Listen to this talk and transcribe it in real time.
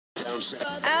Okay.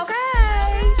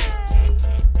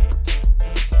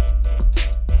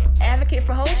 Advocate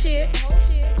for whole shit.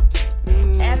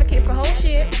 Advocate for whole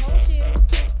shit.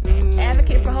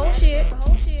 Advocate for whole shit.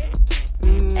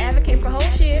 Advocate for whole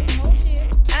shit.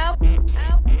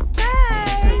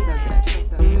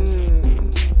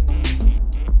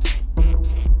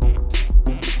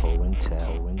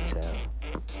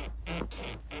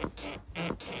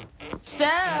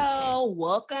 So,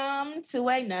 welcome to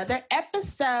another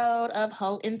episode of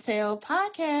Ho and Tell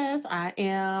Podcast. I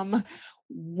am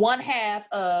one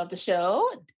half of the show,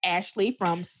 Ashley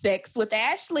from Sex with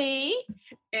Ashley.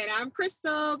 And I'm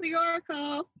Crystal, the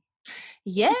Oracle.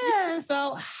 Yeah,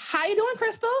 so how you doing,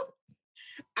 Crystal?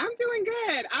 I'm doing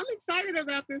good. I'm excited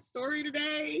about this story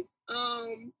today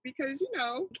because,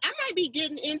 I might be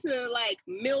getting into like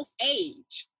MILF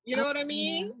age. You know what I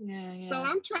mean? Yeah. So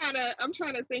I'm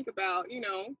trying to think about,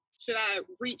 should I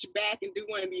reach back and do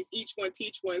one of these each one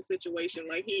teach one situation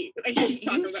like he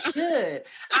talking about? Should.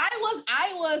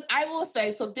 I will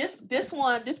say, so this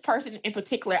person in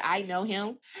particular, I know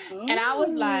him. Ooh. And I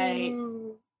was like,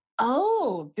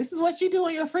 oh, this is what you do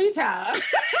in your free time.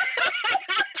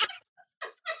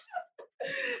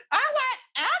 I was like,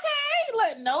 okay,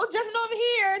 look, no judging over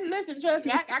here. Listen, trust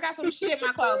me, I got some shit in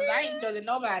my clothes. I ain't judging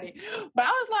nobody. But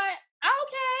I was like,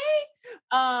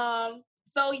 okay.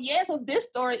 So this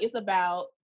story is about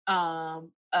a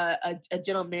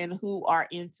gentleman who are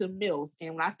into MILFs.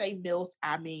 And when I say MILFs,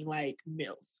 I mean like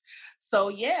MILFs.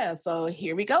 So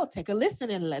here we go. Take a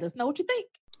listen and let us know what you think.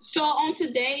 So on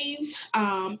today's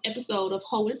episode of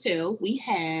Ho and Tell, we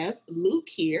have Luke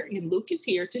here, and Luke is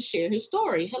here to share his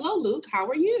story. Hello, Luke. How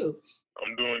are you?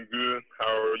 I'm doing good.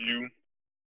 How are you?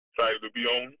 Excited to be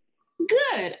on?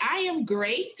 Good. I am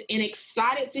great and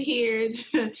excited to hear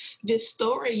this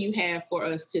story you have for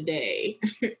us today.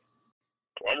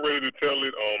 I'm ready to tell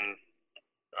it.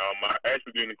 I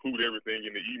actually didn't include everything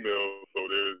in the email, so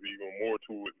there's even more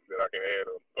to it that I can add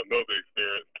another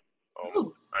experience. I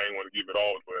ain't want to give it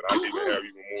all, but I need to have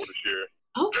even more to share.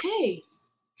 Okay.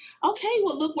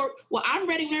 Well, look, I'm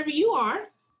ready whenever you are.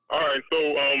 All right.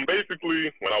 So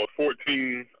basically, when I was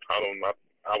 14,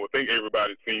 I would think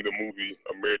everybody's seen the movie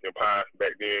American Pie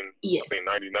back then. Yes. I think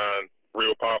 99,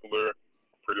 real popular,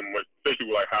 pretty much, especially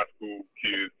with like high school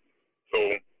kids.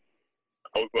 So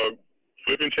I was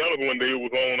flipping channels one day. It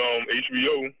was on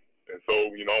HBO, and so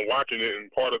I'm watching it,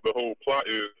 and part of the whole plot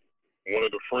is one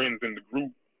of the friends in the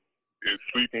group is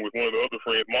sleeping with one of the other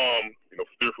friends' mom,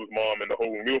 Stifler's mom, and the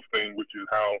whole MILF thing, which is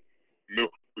how MILF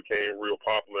became real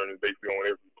popular and is basically on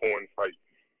every porn site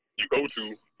you go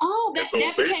to. Oh, that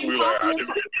became popular.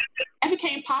 That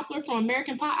became popular from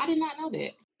American Pie. I did not know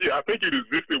that. Yeah, I think it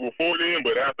existed before then,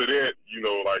 but after that,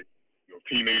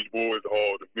 teenage boys,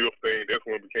 all the MILF thing, that's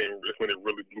when it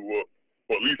really blew up.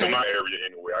 Well, at least in my area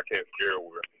anyway. I can't scare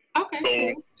where. Okay. So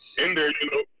cool. In there,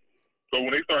 so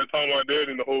when they started talking about that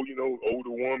and the whole,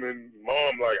 older woman,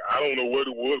 mom, like, I don't know what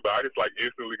it was, but I just, like,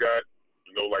 instantly got,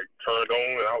 turned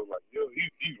on, and I was like, yeah,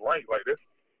 he's right. Like, that's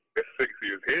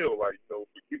sexy as hell. Like,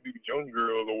 forget these young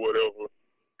girls or whatever.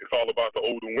 It's all about the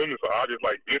older women. So I just,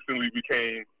 like, instantly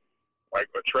became,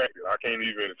 like, attracted. I can't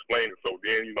even explain it. So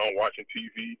then, I'm watching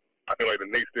TV. I think, like,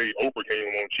 the next day, Oprah came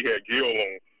on. She had Gail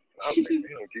on. I was like,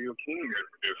 damn, Gail King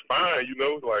is fine,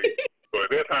 like... So at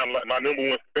that time, like, my number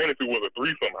one fantasy was a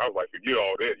threesome. I was like, forget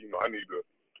all that. I need to,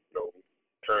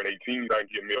 turn 18 so I can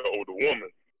get me an older woman.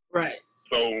 Right.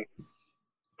 So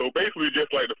basically,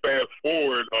 just like to fast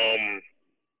forward, to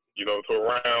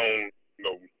around,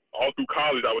 all through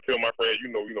college, I would tell my friends,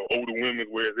 older women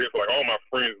where it's at. So like all my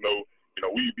friends know,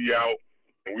 we'd be out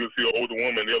and we'll see an older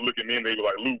woman. They'll look at me and they be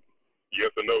like, Luke,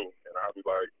 yes or no? And I'll be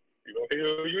like,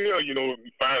 hell yeah,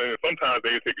 fine. And sometimes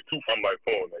they take it too far. I'm like,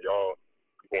 come on, now, y'all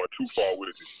going too far with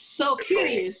it. So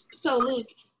curious. So Luke,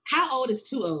 how old is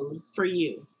too old for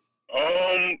you?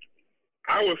 I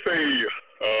would say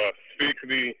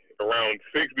 60, around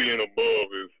 60 and above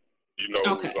is,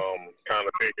 okay. Kind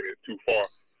of taking it too far.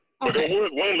 But there was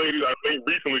one lady, I think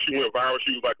recently she went viral.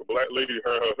 She was like a black lady,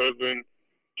 her and her husband.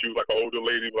 She was like an older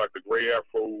lady with like the gray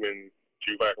afro, and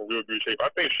she was like in real good shape. I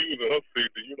think she was in her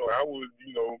 60s. I was,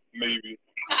 maybe.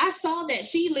 I saw that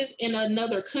she lives in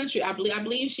another country. I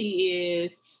believe she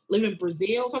is living in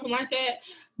Brazil, something like that.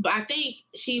 But I think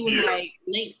she was like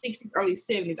late 60s, early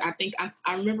 70s. I think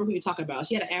I remember who you're talking about.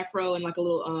 She had an afro and like a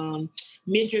little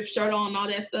midriff shirt on and all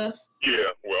that stuff.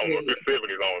 Yeah, well, if it's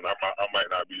 70s on, I might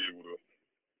not be able to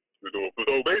do it.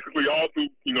 So basically, all through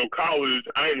college,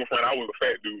 I ain't gonna front. I was a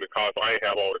fat dude in college, so I ain't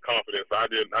have all the confidence. I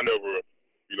never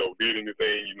did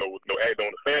anything with no act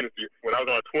on the fantasy. When I was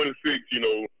around 26,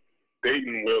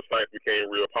 dating websites became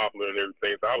real popular and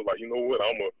everything. So I was like, you know what,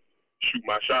 I'm gonna shoot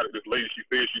my shot at this lady. She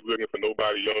said she's looking for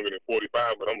nobody younger than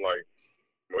 45, but I'm like,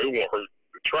 it won't hurt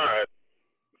to try it.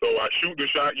 So I shoot the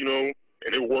shot, and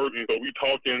it worked. And so we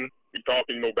talking,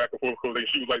 back and forth. Cause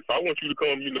she was like, so I want you to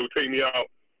come, take me out,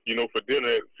 for dinner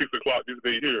at 6 o'clock this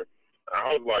day here. And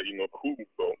I was like, cool.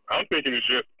 So I'm thinking it's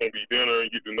just gonna be dinner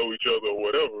and get to know each other or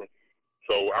whatever.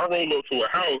 So I roll up to a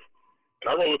house,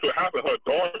 and her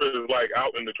daughter is like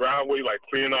out in the driveway, like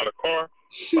cleaning out a car.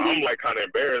 So I'm like kind of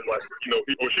embarrassed, like,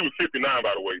 she was 59,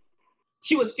 by the way.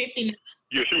 She was 59?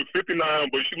 Yeah, she was 59,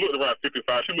 but she looked around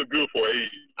 55. She looked good for her age.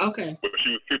 Okay. But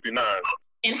she was 59.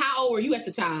 And how old were you at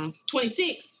the time?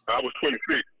 26? I was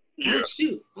 26. Yeah. Oh,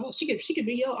 shoot. Oh, she could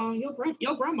be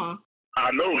your grandma.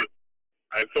 I know it.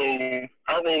 And so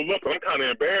I roll up, and I'm kind of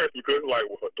embarrassed because, like,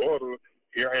 with her daughter,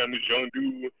 here I am, this young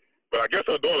dude. But I guess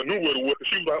her daughter knew what it was.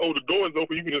 She was like, oh, the door is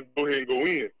open. You can just go ahead and go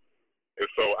in. And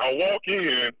so I walk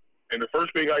in, and the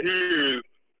first thing I hear is,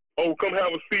 oh, come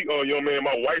have a seat, young man.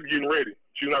 My wife's getting ready.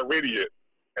 She's not ready yet.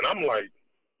 And I'm like,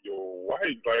 your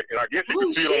wife? Like, and I guess you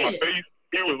could see it on my face.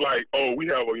 He was like, oh, we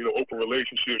have a, open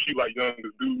relationship. She like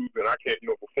younger dudes, and I can't,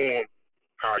 perform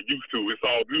how I used to. It's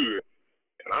all good.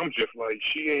 And I'm just like,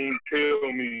 she ain't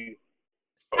tell me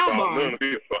about none of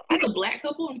this. So it's a black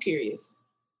couple? I'm curious.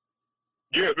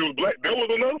 Yes, it was black. That was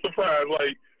another surprise.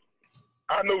 Like,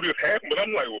 I know this happened, but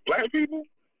I'm like, with black people?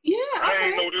 Yeah, I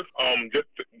ain't know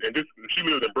this. She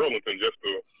lived in Burlington, just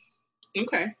to.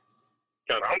 Okay.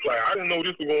 I'm like, I didn't know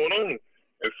this was going on.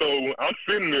 And so I'm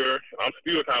sitting there. I'm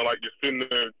still kind of like just sitting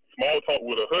there, small talk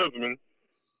with her husband.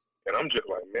 And I'm just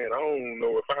like, man, I don't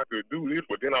know if I could do this.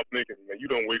 But then I'm thinking, man, you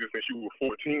done waited since you were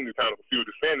 14 to kind of fulfill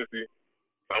this fantasy.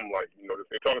 I'm like,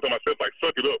 talking to myself, like,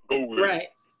 suck it up, go with it. Right.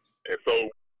 And so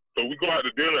we go out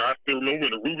to dinner. I still remember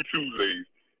the Ruby Tuesdays.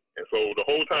 And so the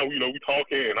whole time, we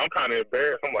talking, and I'm kind of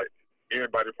embarrassed. I'm like,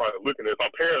 everybody probably looking at us.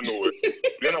 I'm paranoid.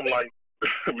 then I'm like,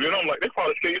 they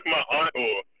probably say it's my aunt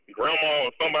or grandma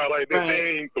or somebody like that.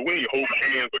 Right. So we ain't hold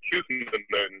hands or kissing or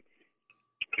nothing.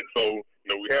 And so,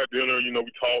 we had dinner, we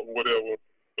talk, whatever.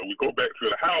 So we go back to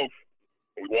the house,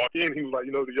 and we walk in. He was like,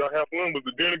 did y'all have fun? Was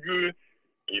the dinner good?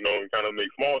 And kind of make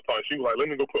small talk. She was like, let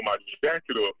me go put my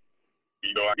jacket up.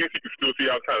 I guess you could still see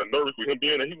I was kind of nervous with him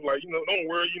being there. He was like, don't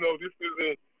worry, this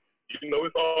isn't,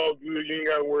 it's all good. You ain't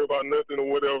got to worry about nothing or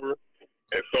whatever.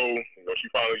 And so, she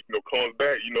finally, comes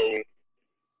back,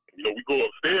 we go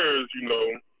upstairs,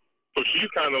 so she's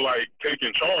kind of like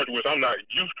taking charge, which I'm not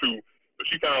used to. But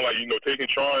she kind of like, taking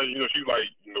charge, she's like,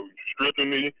 stripping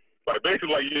me, like basically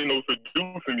like,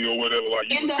 seducing me or whatever.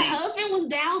 Like, and the husband was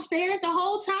downstairs the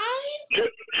whole time? Yeah,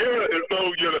 and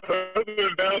so, the husband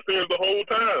is downstairs the whole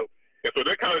time. And so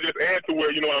that kind of just adds to where,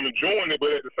 I'm enjoying it,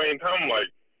 but at the same time, like,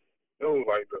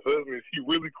 like the husband, is he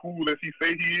really cool as he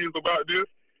say he is about this?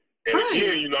 And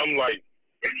again, I'm like,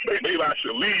 maybe I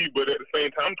should leave, but at the same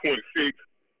time, I'm 26.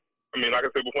 I mean, like I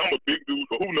said before, I'm a big dude,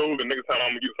 so who knows the next time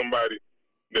I'm going to get somebody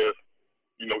that's,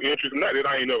 interested. Not that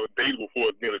I ain't never dated before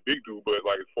as being a big dude, but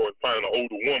like as far as finding an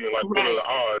older woman, like what are the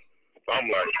odds? So I'm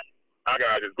like, I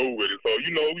got to just go with it. So,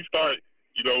 we start,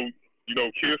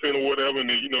 kissing or whatever, and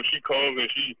then, she comes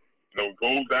and she,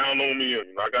 goes down on me,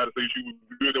 and I got to say she was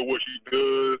good at what she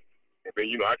does. And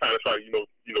then, I kind of try to,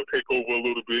 take over a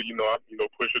little bit, I,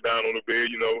 push her down on the bed,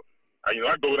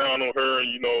 I go down on her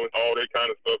and, all that kind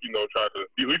of stuff, try to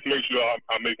at least make sure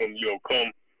I make them,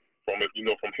 come from it,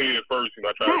 from head first,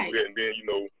 I try to do that, and then,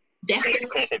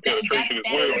 come from penetration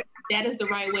as well. That is the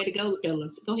right way to go,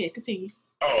 fellas. Go ahead, continue.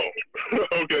 Oh,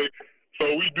 okay.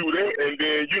 So we do that, and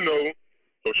then,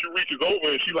 so she reaches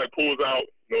over and she, like, pulls out,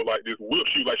 like this whip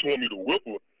shoe, like she want me to whip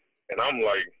her. And I'm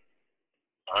like,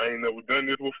 I ain't never done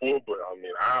this before, but, I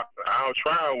mean, I'll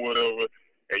try or whatever.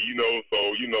 And, so,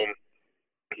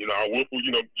 I whip her,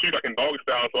 she's like in doggy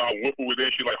style, so I whip her with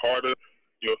that. She like harder,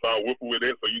 so I whip her with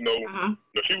that. So,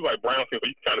 she was like brown skin, so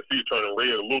you can kind of see it turning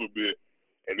red a little bit.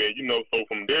 And then, so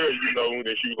from there,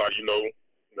 then she was like,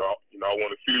 I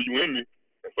want to feel you in me.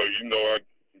 And so, I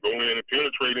go in and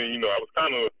penetrate, and, I was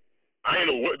kind of, I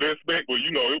didn't know what to expect, but,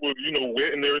 it was,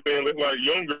 wet and everything. It's like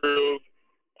young girls.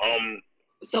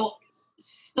 So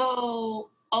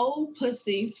old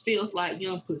pussy feels like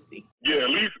young pussy. Yeah, at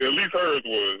least hers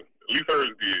was. At least hers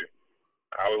did.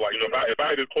 I was like, if I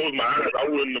had just closed my eyes, I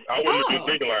wouldn't have been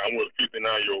thinking like I'm with a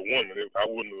 59-year-old woman. I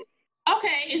wouldn't have.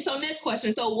 Okay, and so next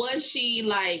question. So was she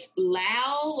like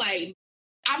loud? Like,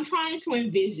 I'm trying to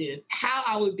envision how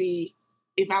I would be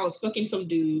if I was fucking some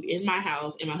dude in my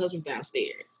house and my husband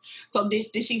downstairs. So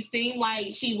did she seem like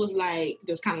she was like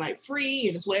just kind of like free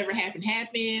and just whatever happened,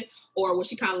 or was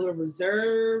she kind of a little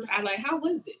reserved? How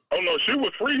was it? Oh no, she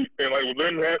was free and like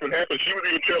letting happen. She was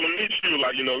even telling me, she was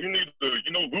like, you need to,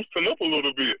 loosen up a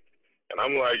little bit. And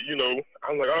I'm like,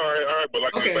 all right. But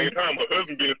like at the same time, her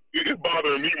husband it's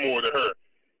bothering me more than her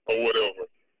or whatever.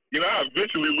 I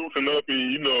eventually loosened up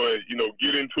and,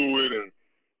 get into it. And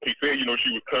he said,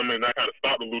 she was coming. And I kind of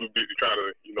stopped a little bit to try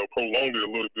to, prolong it a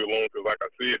little bit longer. Because like I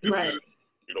said, this is,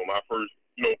 my first,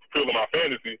 fulfilling my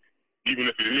fantasy, even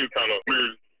if it is kind of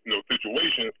weird,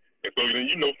 situations. And so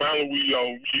then,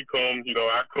 finally she comes,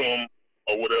 I come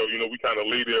or whatever, we kind of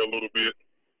lay there a little bit,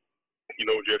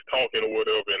 just talking or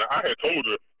whatever. And I had told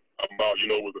her about,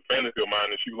 it was a fantasy of mine.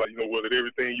 And she was like, was it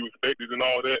everything you expected and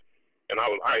all that? And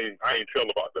I ain't tell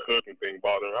about the husband thing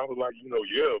bothering her. I was like,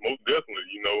 yeah, most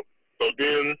definitely, So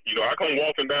then, I come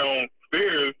walking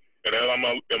downstairs, and as am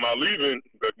I leaving,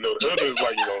 the husband is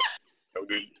like,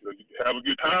 did you have a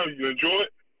good time? Did you enjoy it?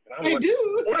 And I was like,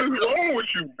 what is wrong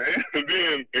with you,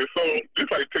 man? And so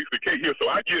this like takes the cake here. So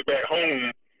I get back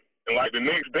home, and like the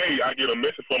next day, I get a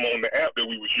message from on the app that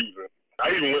we was using.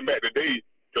 I even went back today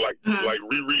to like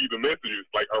reread the messages,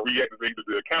 like I reactivated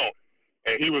the account.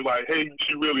 And he was like, hey,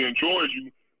 she really enjoys you.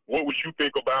 What would you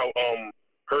think about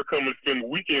her coming to spend the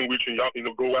weekend with you and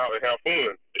y'all, go out and have fun?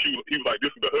 And he was like, this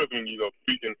is the husband,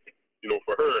 speaking,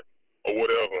 for her or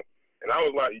whatever. And I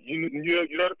was like, yeah,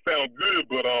 that sounds good,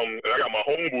 but and I got my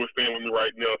homeboy staying with me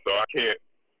right now, so I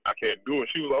can't do it.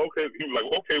 She was like, okay. He was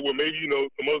like, okay, well maybe,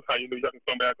 some other time, y'all can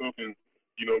come back up and,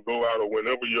 go out, or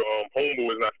whenever your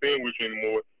homeboy is not staying with you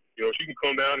anymore, she can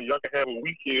come down and y'all can have a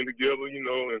weekend together,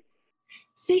 and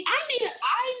see,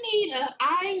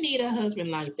 I need a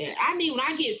husband like that. I need, when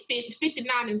I get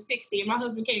 59 and 60 and my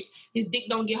husband his dick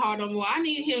don't get hard no more, I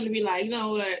need him to be like, you know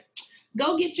what,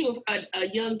 go get you a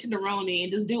young tenderoni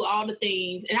and just do all the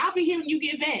things, and I'll be here when you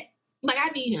get back. Like, I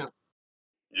need him.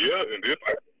 Yeah, and this,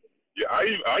 I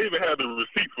even had the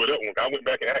receipt for that one. I went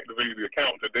back and activated the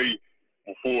account today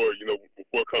before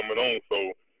coming on.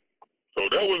 So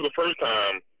that was the first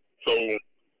time. So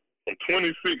from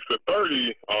 26 to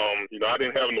 30, I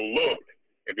didn't have no luck.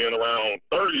 And then around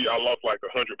 30, I lost like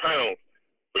 100 pounds.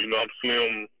 So, I'm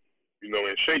slim,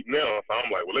 in shape now. So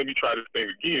I'm like, well, let me try this thing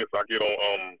again. So I get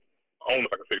on, I don't know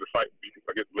if I can say the site,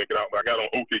 I get to link it out, but I got on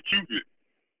OkCupid.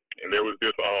 And there was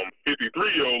this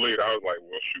 53-year-old lady. I was like,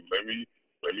 well, shoot, let me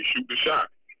shoot the shot.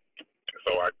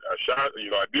 So I shot,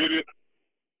 I did it.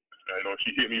 And,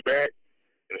 she hit me back.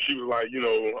 And she was like, yeah,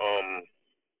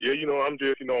 I'm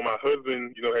just, my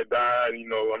husband, had died,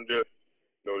 I'm just,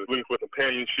 just looking for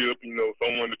companionship,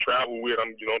 someone to travel with.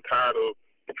 I'm tired of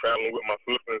traveling with my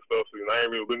sister and stuff, so I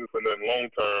ain't really looking for nothing long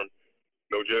term,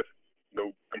 just,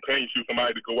 companionship,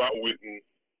 somebody to go out with and,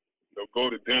 go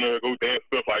to dinner, go dance,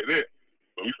 stuff like that.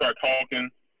 So we started talking,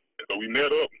 and so we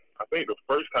met up. I think the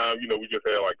first time, we just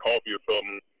had like coffee or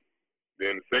something.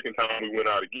 Then the second time we went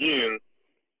out again,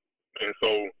 and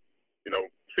so,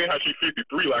 seeing how she's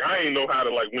 53, like, I ain't know how to,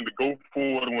 like, when to go for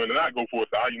it or when to not go for it.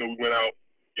 So, we went out,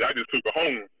 I just took her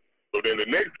home. So then the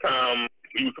next time,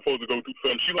 we was supposed to go do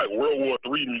something. She like World War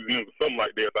III museums or something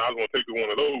like that. So I was going to take her to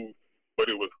one of those, but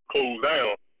it was closed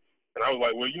down. And I was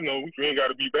like, well, you ain't got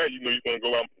to be back. You're going to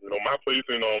go out, my place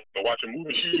and watch a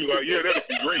movie. She was like, yeah, that'd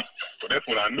be great. But that's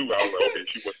when I knew. I was like, okay,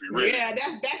 she must be ready. Yeah,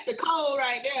 that's the code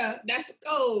right there. That's the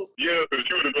code. Yeah, because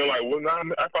she would have been like, well, nah,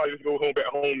 I probably just go back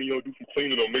home and, do some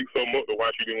cleaning or make something up to why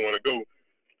she didn't want to go.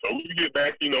 So we get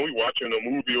back, we watching a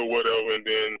movie or whatever. And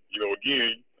then,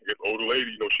 again, I guess older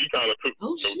lady, she kind of took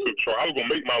charge. I was going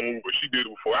to make my move, but she did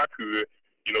it before I could.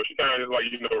 She kind of just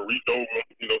like, reached over,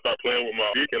 start playing with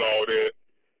my dick and all that.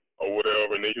 Or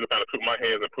whatever, and then, kind of took my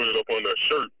hands and put it up on her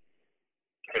shirt.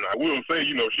 And I will say,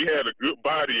 she had a good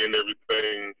body and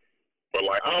everything, but,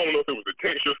 like, I don't know if it was the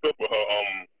texture stuff, but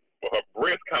her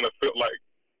breast kind of felt like,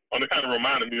 it kind of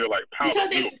reminded me of, like,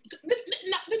 powdered milk.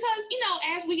 Because,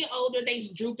 as we get older, they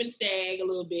droop and sag a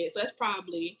little bit, so that's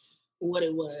probably what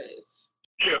it was.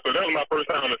 Yeah, so that was my first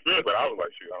time experience, but I was like,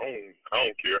 shit, I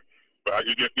don't care. But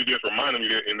it just reminded me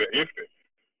that in the instant.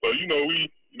 So,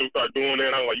 we, start doing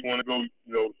that. I was like, you want to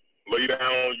go, lay down,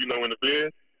 in the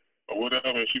bed or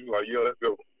whatever, and she was like, yeah, let's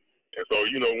go. And so,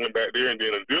 went back there, and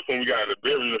then in this one, we got in the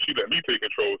bed, she let me take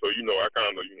control, so, I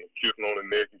kind of, kissing on the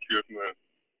neck and kissing and,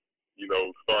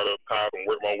 start up top and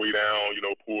work my way down,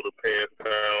 pull the pants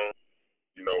down,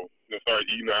 start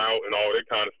eating out and all that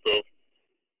kind of stuff.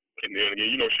 And then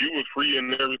again, she was free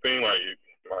and everything, like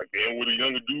being with a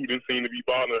younger dude didn't seem to be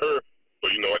bothering her. So,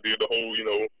 I did the whole,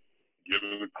 give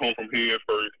it a comb from head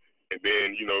first, and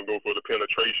then, go for the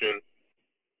penetration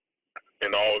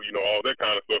and all, all that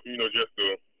kind of stuff, just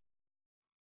to.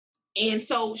 And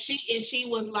so she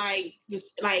was like the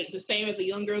same as a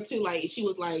young girl too. Like, she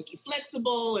was like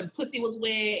flexible and pussy was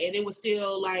wet, and it was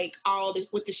still like all this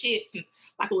with the shits, and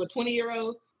like a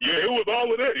 20-year-old. Yeah, it was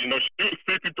all of that. She was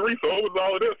 53, so it was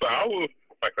all of that. So I was,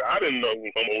 like I didn't know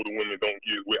some older women don't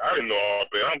get with. I didn't know all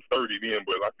that. I'm 30 then,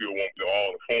 but I still want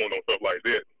all the phone and stuff like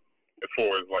that. As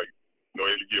far as like,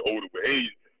 as you get older with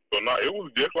age. So now it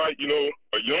was just like,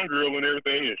 a young girl and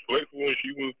everything, and flexible, and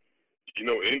she was,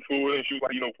 into it, and she was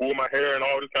like, pull my hair and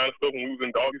all this kind of stuff when we was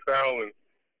in doggy style and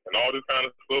all this kind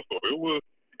of stuff. So it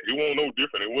wasn't no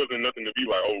different. It wasn't nothing to be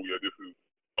like, oh yeah, this is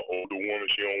an older woman.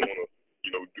 She don't want to,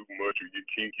 do much or get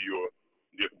kinky or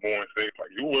just boring sex.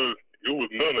 Like it was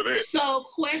none of that. So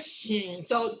question.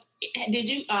 So did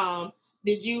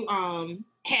you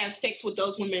have sex with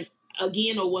those women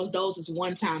again, or was those just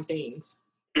one-time things?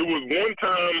 It was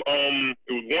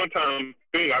one time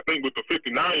thing. I think with the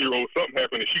 59-year-old, something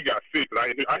happened and she got sick. And I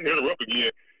hit her up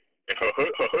again, and her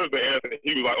husband answered.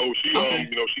 He was like, "Oh, she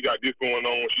she got this going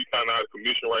on. She's kind of out of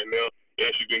commission right now,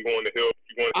 and she's been going to help.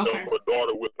 She's going to help her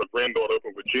daughter with her granddaughter up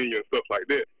in Virginia and stuff like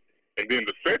that." And then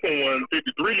the second one,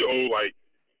 53-year-old, like,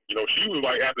 she was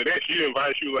like, after that, she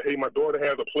invited. She was like, "Hey, my daughter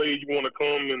has a play. You want to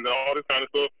come?" and all this kind of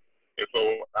stuff. And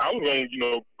so I was going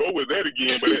to, go with that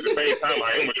again, but at the same time,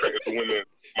 I am attracted to women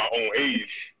my own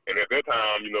age. And at that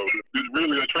time, this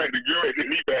really attractive girl hit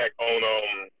me back on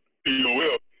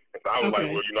POF. And so I was like,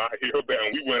 well, I hit her back,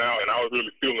 and we went out, and I was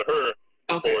really feeling her.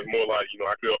 So it's more like,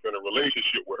 I felt in a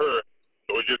relationship with her.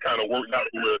 So it just kind of worked out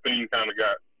to where things kind of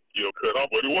got, cut off.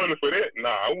 But it wasn't for that.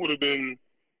 I would have been,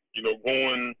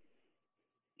 going,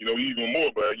 even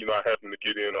more. But, I happened to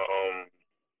get in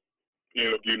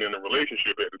ended up getting in a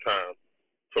relationship at the time.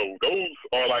 So those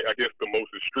are like, I guess, the most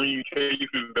extreme cases.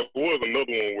 There was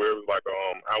another one where it was like,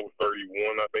 I was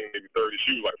 31, I think maybe 30.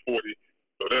 She was like 40.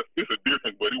 So it's a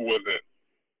difference, but it wasn't,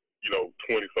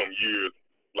 20-some years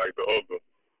like the other.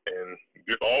 And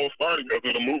this all started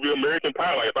because of the movie American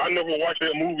Pie. Like, if I never watched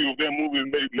that movie, if that movie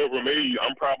was never made,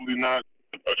 I'm probably not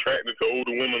attracted to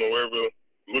older women or ever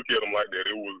look at them like that.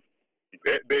 It was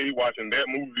that day watching that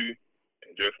movie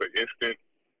and just an instant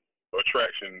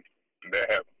attraction that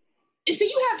happened.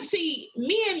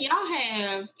 Men,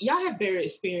 y'all have better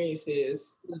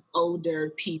experiences with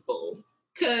older people.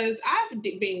 Cause I've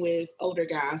been with older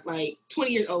guys, like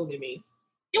 20 years older than me.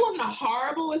 It wasn't a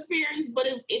horrible experience, but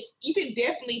it you can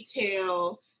definitely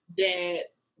tell that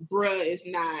bruh is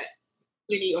not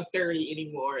 20 or 30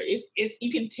 anymore. It's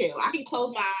you can tell. I can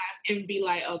close my eyes and be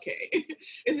like, okay,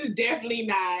 this is definitely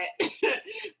not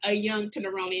a young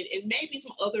Tenderoni. And maybe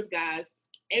some other guys,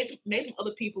 maybe some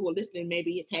other people who are listening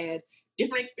maybe have had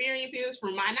different experiences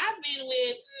from mine. I've been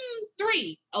with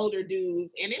 3 older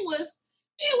dudes, and it was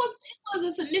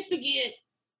a significant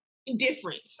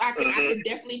difference. I could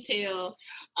definitely tell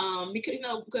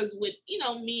because with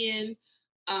men,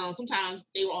 sometimes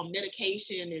they were on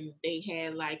medication and they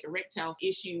had like erectile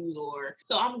issues,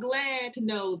 so I'm glad to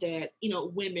know that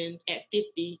women at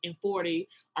 50 and 40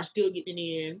 are still getting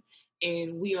in,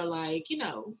 and we are like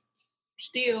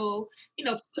still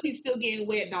pussy's still getting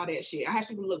wet and all that shit. I have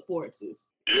something to look forward to.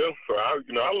 Yeah, so I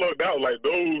lucked out like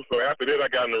those. So after that, I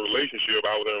got in a relationship.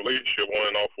 I was in a relationship on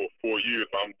and off for 4 years.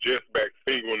 So I'm just back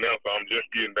single now, so I'm just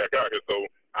getting back out here. So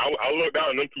I lucked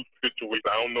out in them 2 situations.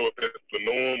 I don't know if that's the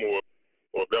norm or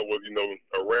if that was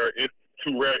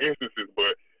two rare instances.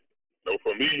 But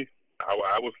for me,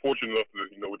 I was fortunate enough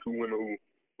to with 2 women who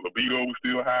libido was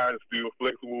still high, and still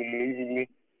flexible, movable.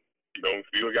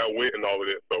 Still got wet and all of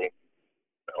that. So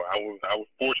I was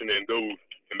fortunate in those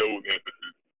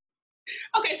instances.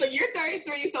 Okay, so you're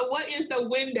 33. So what is the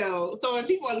window? So if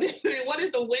people are listening, what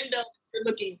is the window you're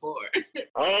looking for?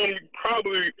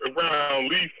 Probably around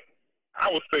at least,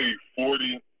 I would say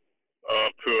 40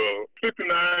 to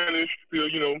 59-ish.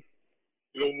 Still,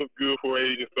 look good for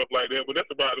age and stuff like that. But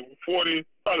that's about 40,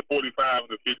 probably 45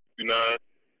 to 59.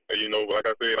 And, like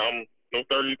I said, I'm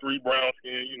 33, brown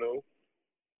skin.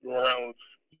 Around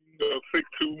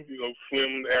 6'2",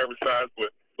 slim, average size, but.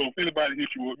 So if anybody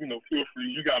hits you up, feel free.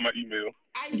 You got my email.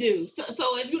 I do. So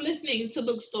if you're listening to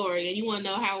Luke's story and you want to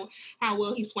know how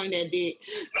well he swung that dick,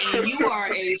 and you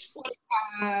are age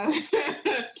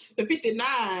 45 to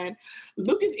 59,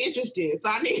 Luke is interested. So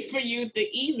I need for you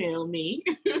to email me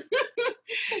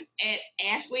at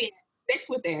Ashley, Sex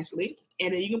with Ashley,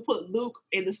 and then you can put Luke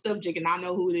in the subject, and I'll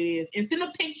know who it is. And send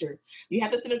a picture. You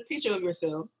have to send a picture of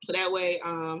yourself, so that way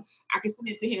I can send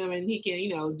it to him, and he can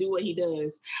do what he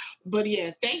does. But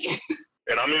yeah, thank you.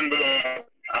 And I'm in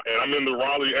the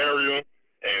Raleigh area,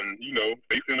 and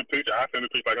they send a picture, I send a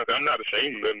picture. Like I said, I'm not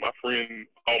ashamed of that. My friend,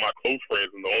 all my close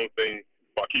friends, and the only thing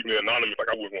about keeping it anonymous, like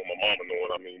I wouldn't want my mama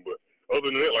knowing. I mean, but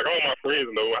other than that, like all my friends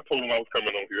know. I told them I was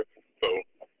coming on here, so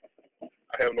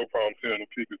I have no problem sending them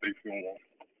pictures they still want.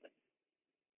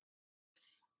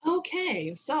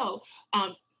 Okay, so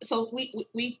So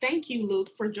we thank you, Luke,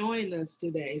 for joining us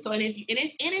today. So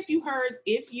if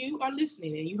you are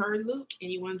listening and you heard Luke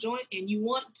and you want to join and you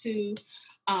want to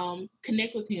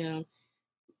connect with him,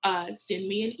 send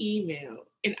me an email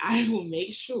and I will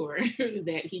make sure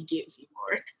that he gets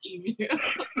your email.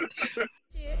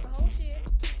 Whole shit.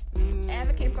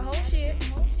 Advocate for whole shit.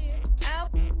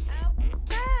 Out.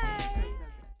 Bye.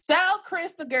 So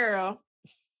Chris the girl.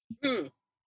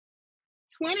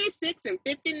 26 and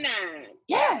 59.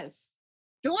 Yes.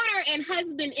 Daughter and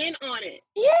husband in on it.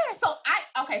 Yeah. So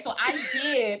I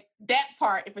did that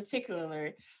part in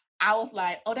particular. I was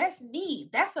like, oh, that's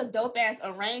neat. That's a dope ass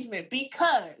arrangement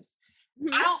because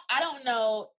I don't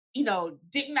know,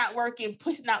 dick not working,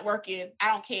 pussy not working. I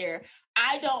don't care.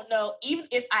 I don't know. Even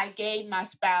if I gave my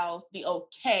spouse the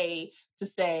okay to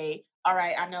say, all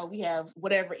right, I know we have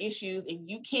whatever issues and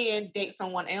you can date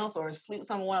someone else or sleep with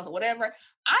someone else or whatever.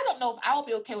 I don't know if I will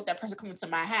be okay with that person coming to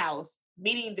my house,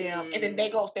 meeting them, and then they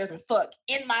go upstairs and fuck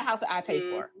in my house that I pay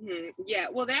for. Yeah,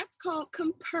 well, that's called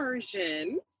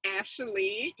compersion,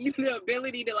 Ashley. The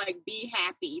ability to like be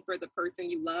happy for the person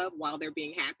you love while they're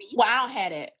being happy. Well, I don't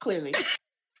have that, clearly.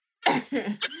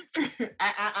 I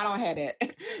don't have that.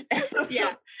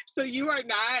 Yeah. So you are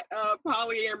not a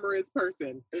polyamorous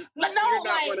person. No, you're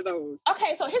not one of those.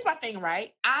 Okay, so here's my thing,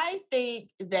 right? I think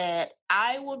that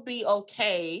I would be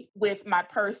okay with my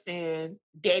person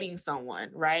dating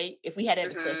someone, right? If we had that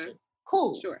discussion.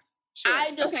 Cool. Sure.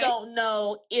 I just don't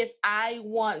know if I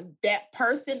want that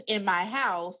person in my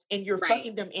house and you're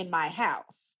fucking them in my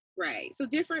house. Right. So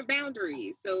different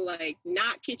boundaries. So like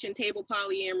not kitchen table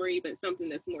polyamory, but something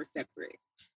that's more separate.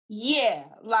 Yeah.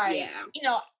 Like,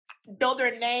 know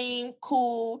their name,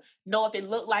 cool. Know what they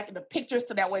look like in the pictures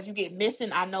so that way if you get missing,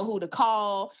 I know who to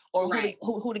call or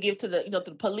who to give to the, to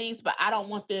the police. But I don't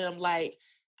want them like,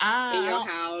 in your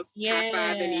house,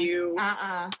 high-fiving you.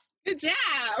 Good job.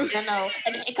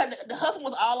 And because the husband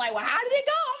was all like, well, how did it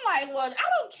go? I'm like, well, I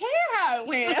don't care how it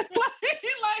went.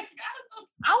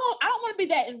 I don't want to be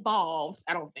that involved,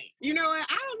 I don't think. You know what?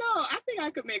 I don't know. I think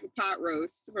I could make a pot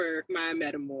roast for my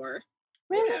metamor.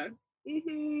 Really? Yeah.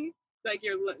 Mm-hmm. Like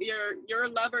your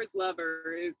lover's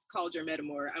lover is called your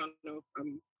metamor. I don't know if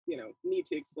I'm, need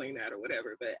to explain that or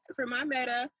whatever. But for my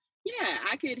meta, yeah,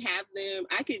 I could have them.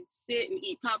 I could sit and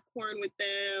eat popcorn with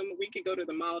them. We could go to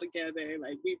the mall together.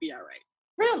 Like we'd be all right.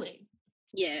 Really?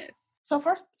 Yes. So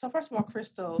first of all,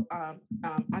 Crystal,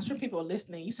 I'm sure people are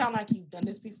listening. You sound like you've done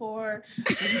this before.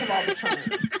 You have all the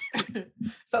terms.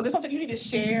 So there's something you need to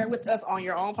share with us on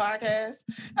your own podcast.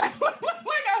 Like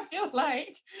I feel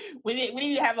like we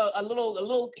need to have a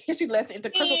little history lesson into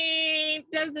Crystal.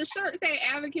 Does the shirt say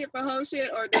advocate for whole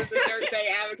shit or does the shirt say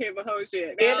advocate for whole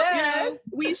shit? Now, it does.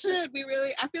 We should. We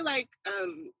really. I feel like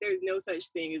there's no such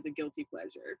thing as a guilty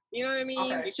pleasure. You know what I mean?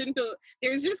 Okay. You shouldn't feel.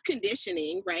 There's just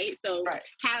conditioning, right? So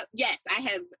yes,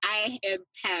 I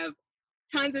have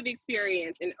tons of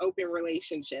experience in open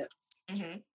relationships.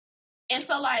 Mm-hmm. And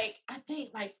so, like, I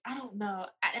think, like, I don't know.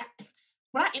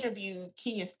 When I interviewed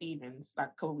Kenya Stevens, like,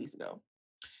 a couple weeks ago,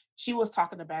 she was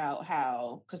talking about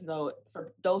how, because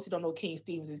for those who don't know Kenya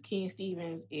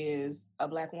Stevens is a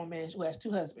Black woman who has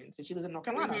 2 husbands, and she lives in North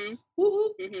Carolina.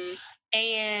 Mm-hmm. Mm-hmm.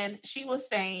 And she was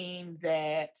saying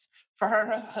that for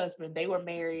her husband, they were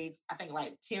married, I think,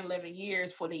 like 10, 11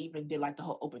 years before they even did, like, the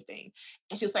whole open thing.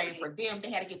 And she was saying for them,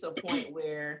 they had to get to a point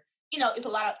where, it's a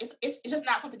lot of, it's just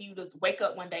not something you just wake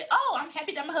up one day, oh, I'm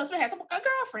happy that my husband has a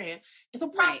girlfriend. It's a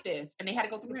process. And they had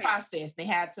to go through the process. They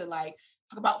had to, like,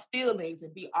 talk about feelings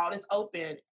and be all this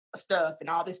open stuff and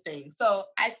all this thing. So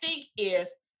I think if,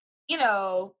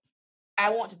 I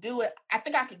want to do it, I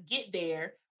think I could get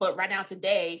there. But right now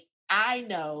today, I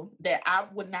know that I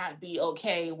would not be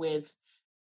okay with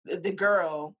the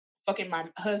girl fucking my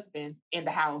husband in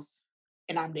the house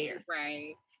and I'm there.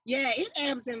 Right. Yeah, it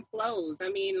ebbs and flows. I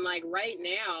mean, like right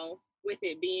now, with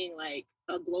it being like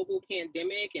a global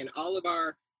pandemic and all of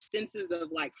our senses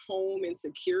of like home and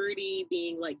security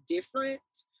being like different,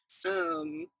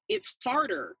 it's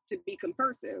harder to be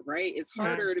compersive, right? It's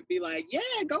harder to be like,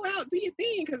 yeah, go out, do your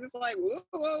thing, because it's like,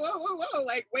 whoa,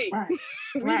 like, wait,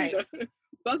 we need to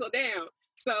buckle down.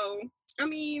 So, I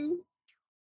mean,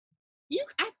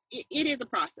 it is a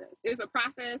process. It's a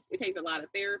process. It takes a lot of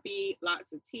therapy,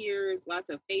 lots of tears, lots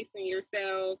of facing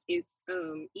yourself. It's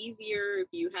easier if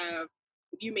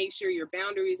you make sure your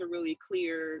boundaries are really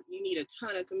clear. You need a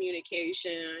ton of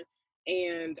communication,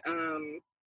 and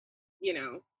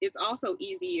it's also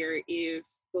easier if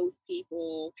both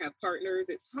people have partners.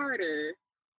 It's harder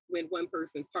when one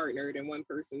person's partnered and one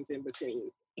person's in between.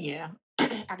 Yeah,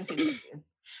 I can see that too.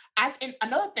 And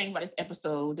another thing about this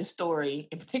episode, this story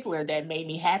in particular that made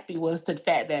me happy was the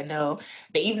fact that that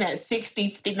even at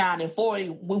 60, 59, and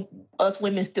 40, us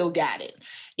women still got it.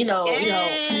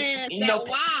 Yes, that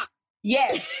WAP.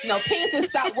 Yes, penises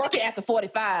stop working after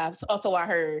 45. So I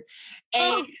heard,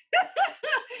 and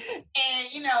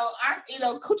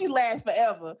coochies last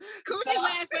forever. Coochie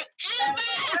lasts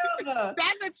forever.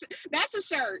 That's a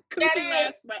shirt. Coochie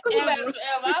lasts forever.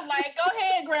 I'm like, go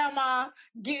ahead, Grandma,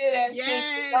 get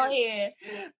it. Go ahead.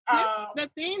 The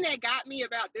thing that got me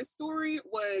about this story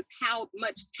was how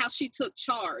she took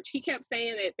charge. He kept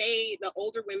saying that the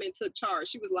older women took charge.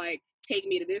 She was like, take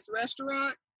me to this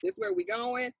restaurant. This is where we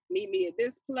going. Meet me at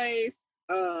this place.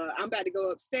 I'm about to go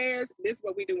upstairs. This is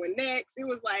what we doing next. It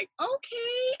was like,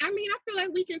 okay. I mean, I feel like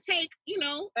we can take,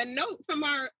 a note from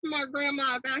our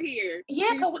grandmas out here.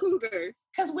 Yeah, cougars.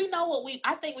 Because we know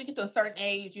I think we get to a certain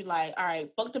age, you're like, all right,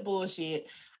 fuck the bullshit.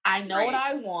 I know what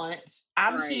I want.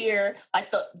 I'm here.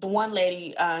 Like the one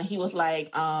lady, he was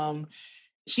like,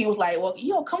 she was like,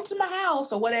 well, come to my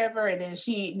house or whatever. And then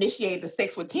she initiated the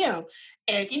sex with him.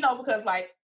 And, because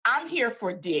like, I'm here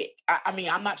for dick. I mean,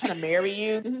 I'm not trying to marry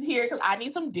you. This is here because I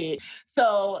need some dick.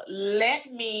 So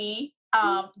let me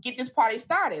get this party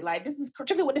started. Like, this is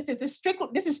particularly what this is.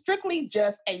 This is strictly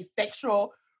just a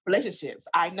sexual relationships.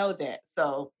 I know that.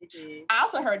 So I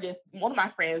also heard this. One of my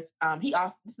friends,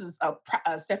 this is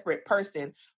a separate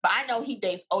person, but I know he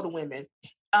dates older women.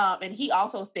 And he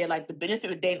also said like the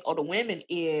benefit of dating older women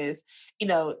is,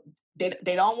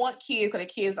 they don't want kids because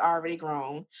the kids are already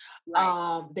grown.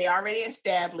 Right. They already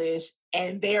established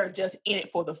and they're just in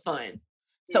it for the fun.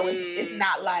 So it's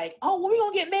not like, oh, when we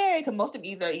gonna get married? Because most of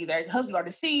them either husbands are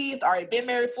deceased, already been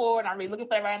married for, not really looking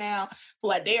for it right now. So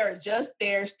like they are just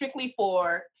there strictly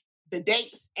for the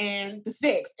dates and the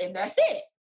sex, and that's it.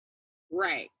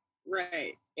 Right.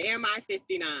 Am I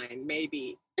 59?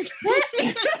 Maybe.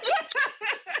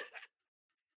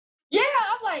 Yeah,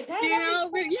 I'm like,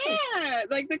 that.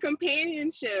 Like the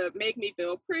companionship make me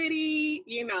feel pretty,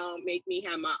 make me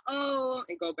have my own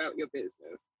and go about your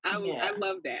business. I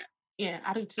love that. Yeah,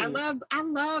 I do too. I love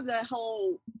the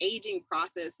whole aging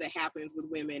process that happens with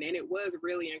women. And it was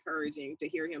really encouraging to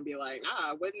hear him be like,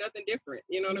 wasn't nothing different.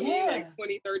 You know what I mean? Like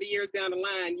 20, 30 years down the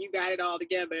line, you got it all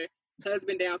together.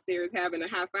 Husband downstairs having to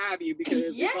high five you because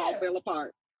it all fell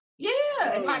apart. Yeah,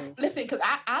 and like, listen, because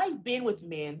I've been with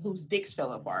men whose dicks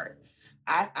fell apart.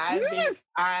 They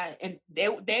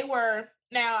were,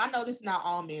 now I know this is not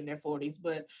all men in their 40s,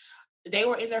 but they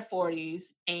were in their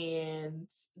 40s and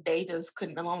they just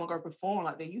couldn't no longer perform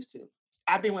like they used to.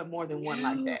 I've been with more than one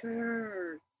like that.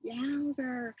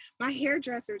 Yowzer. My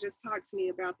hairdresser just talked to me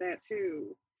about that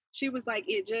too. She was like,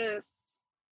 it just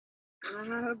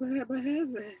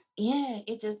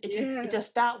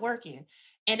stopped working.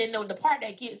 And then the part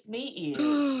that gets me is,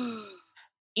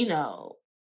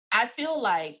 I feel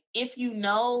like if you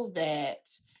know that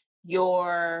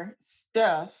your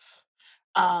stuff,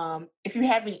 if you're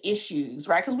having issues,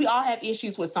 right? Because we all have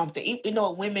issues with something.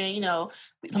 Women,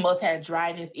 some of us had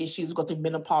dryness issues, we go through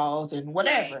menopause and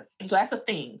whatever. Right. And so that's a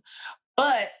thing.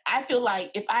 But I feel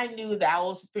like if I knew that I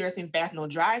was experiencing vaginal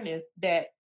dryness, that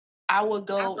I would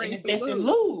go and invest in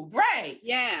lube. Right.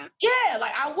 Yeah. Yeah.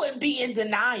 Like I wouldn't be in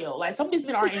denial. Like some of these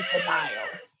men are in denial.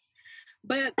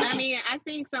 But I mean, I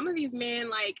think some of these men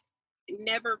like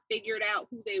never figured out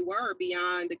who they were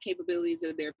beyond the capabilities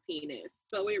of their penis.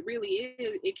 So it really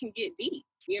is, it can get deep.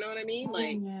 You know what I mean?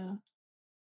 Yeah.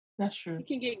 That's true. It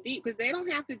can get deep because they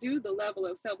don't have to do the level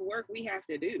of self-work we have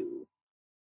to do.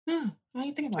 I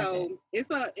ain't thinking about that. It's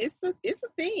a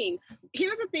thing.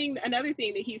 Here's another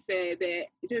thing that he said that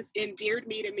just endeared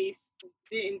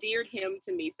him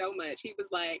to me so much. He was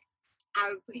like,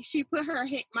 she put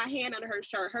my hand under her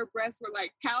shirt. Her breasts were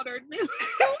like powdered milk.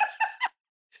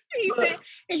 He said,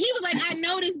 and he was like, I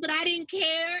noticed, but I didn't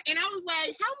care. And I was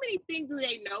like, how many things do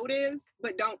they notice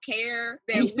but don't care?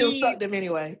 That you still suck them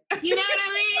anyway. You know what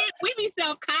I mean? We be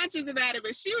self-conscious about it,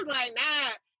 but she was like, nah.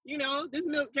 This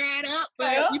milk dried up,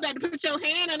 but you better put your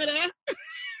hand under there.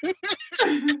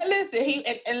 Listen, he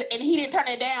didn't turn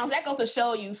it down. That goes to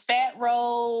show you fat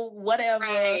roll, whatever,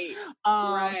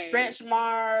 stretch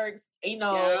marks. They're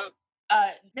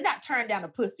not turned down a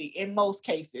pussy in most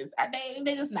cases.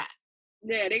 They just not.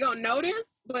 Yeah, they gonna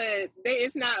notice, but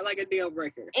it's not like a deal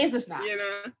breaker. It's just not. It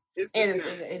is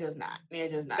not.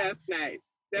 It is not. That's nice.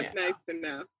 That's nice to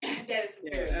know. That is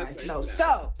very nice to know.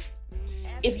 So,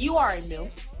 if you are a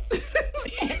MILF,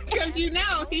 because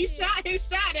he shot his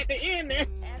shot at the end there,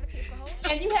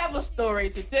 and you have a story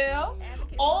to tell,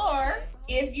 or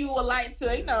if you would like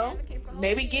to,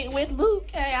 maybe get with Luke.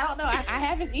 Hey, I don't know. I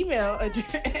have his email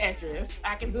address.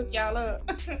 I can hook y'all up.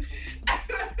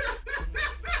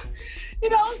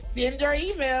 Send your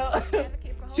email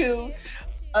to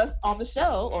us on the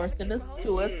show or send us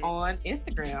to us on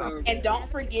Instagram. And don't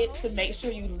forget to make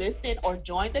sure you listen or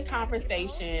join the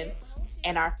conversation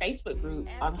in our Facebook group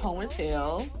on Ho and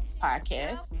Tell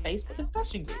Podcast Facebook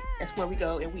discussion group. That's where we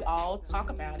go and we all talk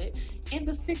about it in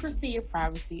the secrecy and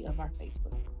privacy of our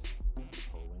Facebook.